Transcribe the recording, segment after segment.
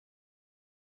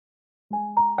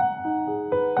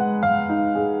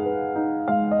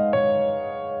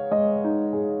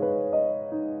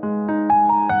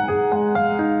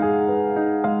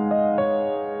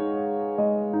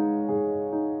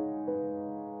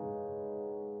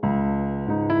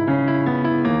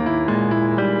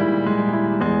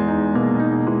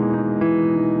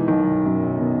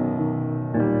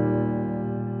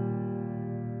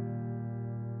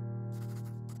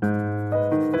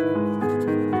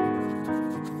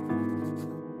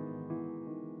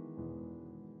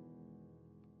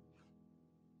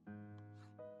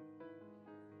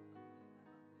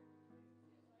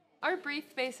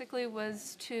brief basically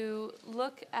was to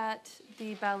look at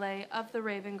the ballet of the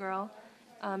Raven Girl,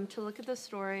 to look at the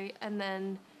story, and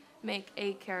then make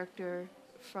a character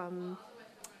from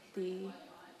the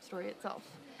story itself.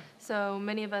 So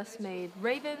many of us made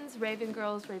ravens, Raven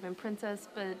Girls, Raven Princess,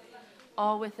 but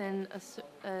all within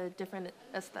a different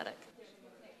aesthetic.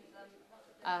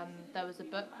 There was a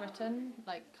book written,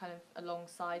 like kind of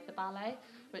alongside the ballet,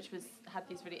 which had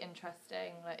these really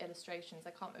interesting illustrations.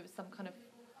 It was some kind of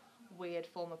weird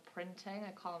form of printing.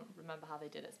 I can't remember how they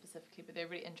did it specifically, but they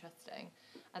were really interesting.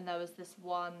 And there was this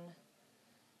one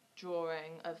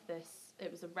drawing of this.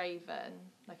 It was a raven,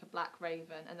 like a black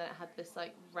raven, and then it had this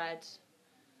like red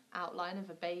outline of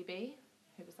a baby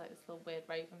who was like this little weird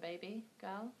raven baby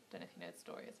girl. Don't know if you know the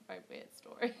story. It's a very weird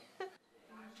story.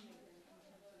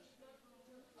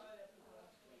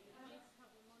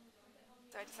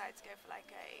 So I decided to go for like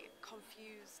a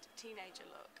confused teenager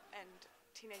look, and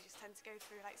teenagers tend to go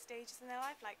through like stages in their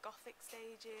life, like gothic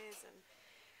stages and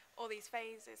all these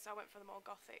phases, so I went for the more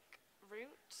gothic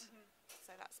route.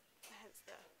 So that's hence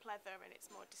the pleather, and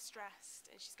it's more distressed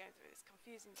and she's going through this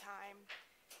confusing time,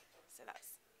 so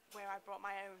that's where I brought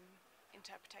my own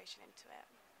interpretation into it.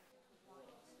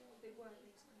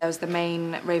 There was the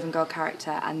main Raven Girl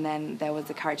character, and then there was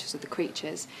the characters of the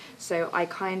creatures. So I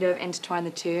kind of intertwined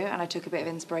the two, and I took a bit of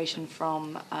inspiration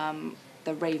from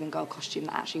the Raven Girl costume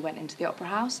that actually went into the Opera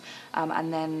House,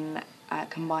 and then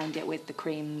combined it with the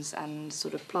creams and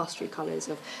sort of plastery colours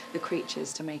of the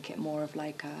creatures to make it more of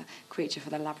like a creature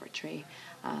for the laboratory.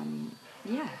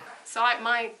 Yeah. So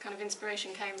my kind of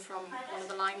inspiration came from one of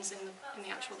the lines in the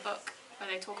actual book where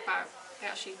they talk about they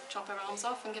actually chop her arms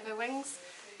off and give her wings.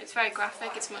 It's very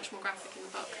graphic. It's much more graphic in the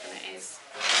book than it is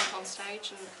on stage,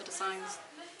 and the designs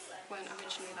weren't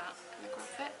originally that kind of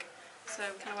graphic. So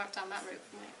we kind of worked down that route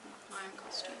for my own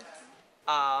costume.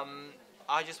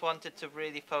 I just wanted to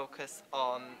really focus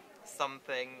on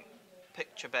something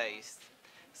picture-based.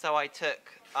 So I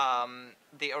took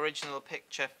the original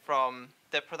picture from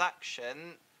the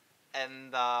production,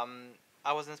 and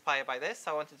I was inspired by this.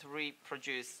 I wanted to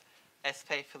reproduce as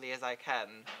faithfully as I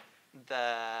can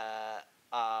the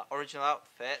original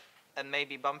outfit and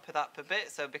maybe bump it up a bit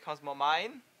so it becomes more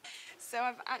mine. So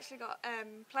I've actually got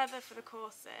pleather for the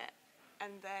corset,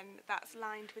 and then that's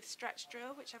lined with stretch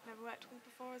drill, which I've never worked with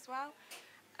before as well.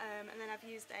 And then I've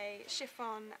used a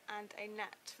chiffon and a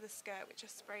net for the skirt, which I've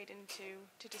sprayed into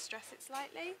to distress it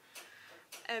slightly.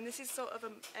 This is sort of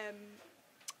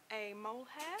a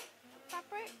mohair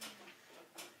fabric,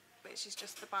 which is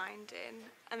just the binding.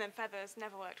 And then feathers,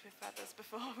 never worked with feathers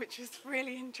before, which was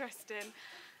really interesting.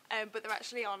 But they're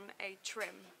actually on a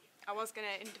trim. I was going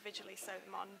to individually sew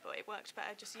them on, but it worked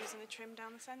better just using the trim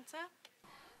down the centre.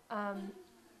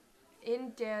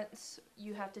 In dance,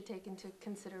 you have to take into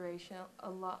consideration a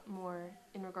lot more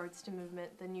in regards to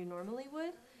movement than you normally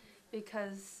would,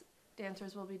 because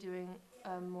dancers will be doing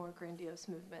more grandiose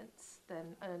movements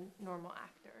than a normal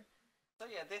actor. So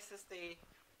yeah, this is the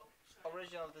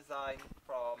original design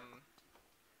from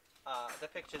the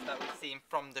pictures that we've seen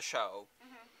from the show.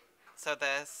 So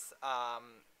there's,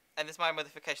 and it's my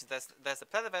modification, there's a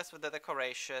pleather vest with the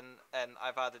decoration, and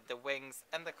I've added the wings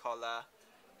and the collar,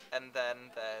 and then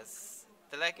there's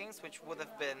the leggings, which would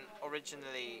have been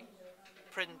originally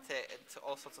printed into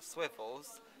all sorts of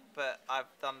swivels, but I've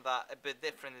done that a bit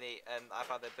differently and I've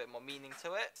added a bit more meaning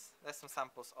to it. There's some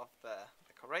samples of the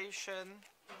decoration,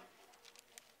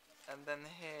 and then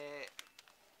here,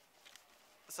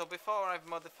 so before I've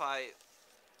modified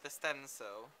the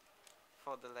stencil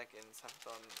for the leggings, I've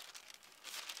done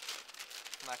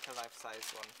like a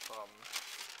life-size one from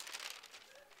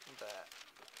there.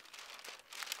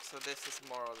 So this is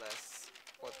more or less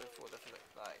what it would have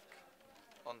looked like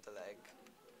on the leg.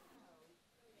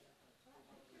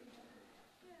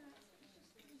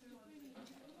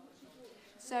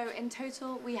 So in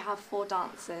total we have 4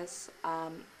 dancers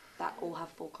that all have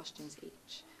 4 costumes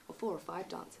each, or 4 or 5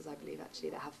 dancers I believe actually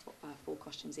that have 4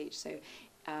 costumes each. So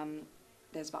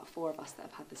there's about 4 of us that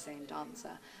have had the same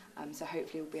dancer. So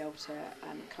hopefully we'll be able to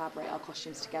collaborate our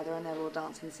costumes together, and they'll all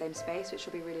dance in the same space, which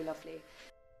will be really lovely.